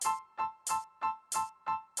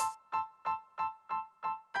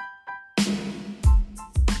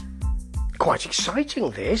quite exciting,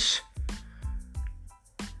 this.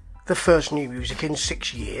 The first new music in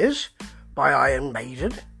 6 years by Iron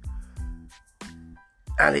Maiden.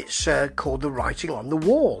 And it's called The Writing on the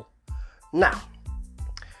Wall. Now,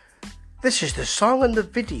 this is the song and the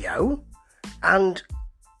video. And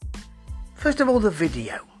first of all, the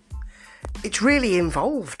video. It's really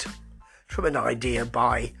involved. It's from an idea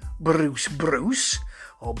by Bruce,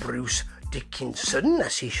 or Bruce Dickinson,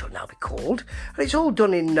 as he shall now be called. And it's all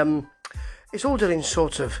done in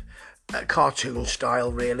sort of cartoon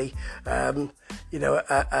style, really. A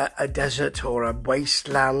desert or a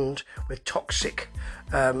wasteland with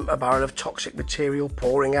a barrel of toxic material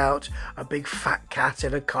pouring out, a big fat cat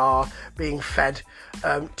in a car being fed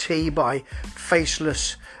tea by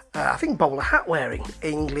faceless, I think bowler hat wearing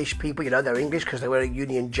English people. They're English because they wear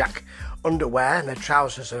Union Jack underwear and their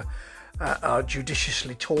trousers are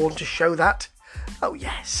judiciously torn to show that. Oh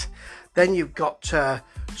yes. Then you've got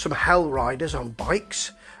some hell riders on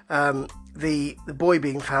bikes. The boy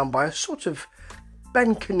being found by a sort of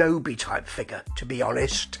Ben Kenobi type figure, to be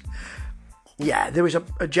honest. Yeah, there was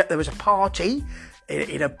a party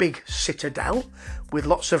in a big citadel with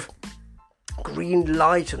lots of green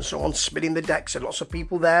light and so on spinning the decks and lots of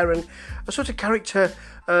people there, and a sort of character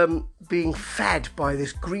being fed by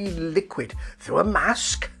this green liquid through a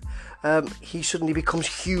mask. He suddenly becomes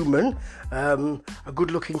human, a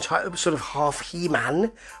good-looking type, sort of half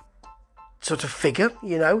He-Man sort of figure,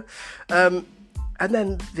 and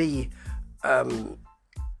then the Ben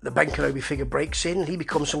Kenobi figure breaks in and he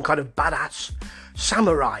becomes some kind of badass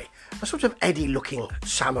samurai, a sort of Eddie-looking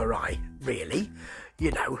samurai, really,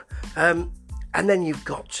 and then you've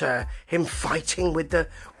got him fighting with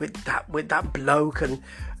that bloke and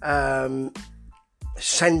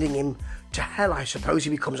sending him to hell, I suppose. He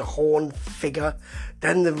becomes a horned figure.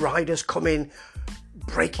 Then the riders come in,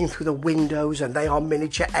 breaking through the windows, and they are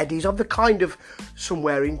miniature Eddies of the kind of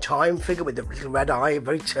Somewhere in Time figure with the little red eye,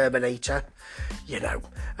 very Terminator,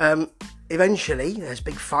 Eventually, there's a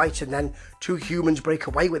big fight, and then two humans break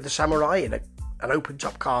away with the samurai in an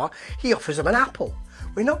open-top car. He offers them an apple.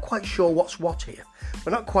 We're not quite sure what's what here.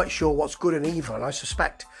 We're not quite sure what's good and evil, and I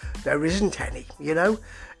suspect there isn't any,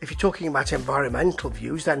 If you're talking about environmental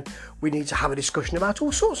views, then we need to have a discussion about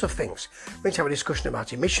all sorts of things. We need to have a discussion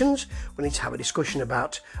about emissions. We need to have a discussion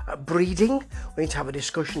about breeding. We need to have a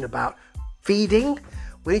discussion about feeding.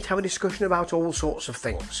 We need to have a discussion about all sorts of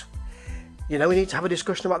things. We need to have a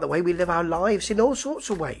discussion about the way we live our lives in all sorts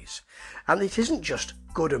of ways. And it isn't just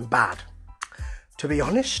good and bad. To be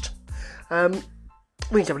honest,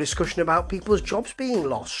 we need to have a discussion about people's jobs being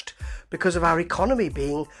lost because of our economy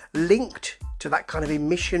being linked to that kind of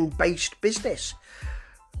emission-based business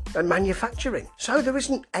and manufacturing. So there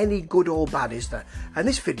isn't any good or bad, is there? And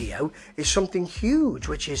this video is something huge,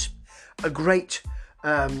 which is a great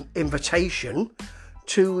invitation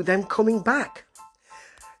to them coming back.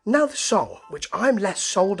 Now the song, which I'm less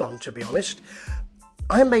sold on, to be honest,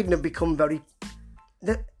 Iron Maiden have become very...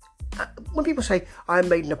 When people say Iron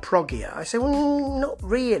Maiden are proggier, I say, well, not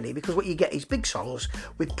really, because what you get is big songs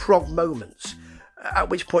with prog moments, at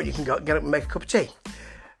which point you can get up and make a cup of tea.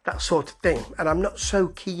 That sort of thing. And I'm not so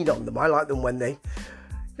keen on them. I like them when they...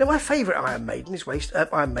 my favourite Iron Maiden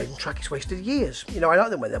track is Wasted Years. I like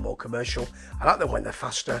them when they're more commercial. I like them when they're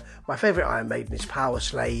faster. My favourite Iron Maiden is Power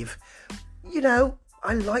Slave.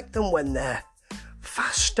 I like them when they're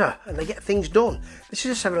faster and they get things done. This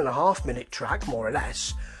is a 7.5 minute track, more or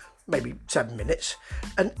less. Maybe 7 minutes.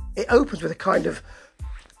 And it opens with a kind of...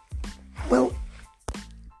 Well...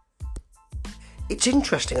 It's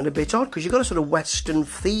interesting and a bit odd because you've got a sort of Western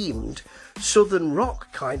themed Southern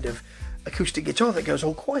rock kind of acoustic guitar that goes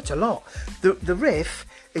on quite a lot. The riff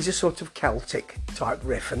is a sort of Celtic type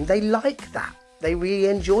riff, and they like that. They really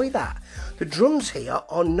enjoy that. The drums here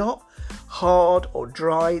are not hard or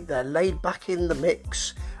dry. They're laid back in the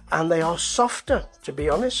mix and they are softer, to be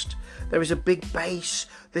honest. There is a big bass.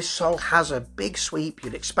 This song has a big sweep.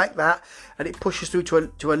 You'd expect that, and it pushes through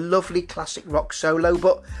to a lovely classic rock solo,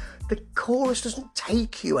 but the chorus doesn't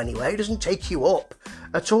take you anywhere. It doesn't take you up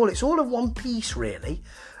at all. It's all of one piece, really.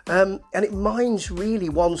 And it mines really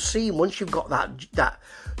one scene. Once you've got that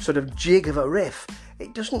sort of jig of a riff,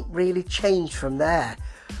 it doesn't really change from there.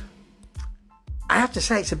 I have to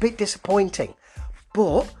say, it's a bit disappointing,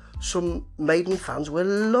 but some Maiden fans will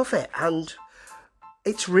love it, and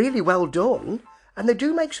it's really well done. And they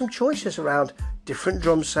do make some choices around different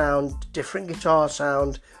drum sound, different guitar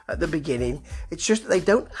sound at the beginning. It's just that they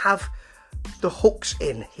don't have the hooks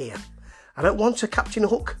in here. I don't want a Captain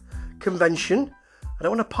Hook convention. I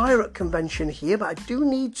don't want a pirate convention here, but I do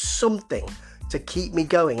need something to keep me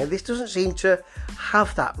going. And this doesn't seem to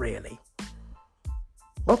have that, really.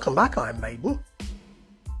 Welcome back, Iron Maiden.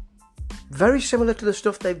 Very similar to the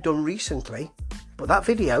stuff they've done recently, but that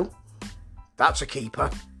video, that's a keeper.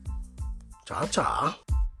 Ta-ta.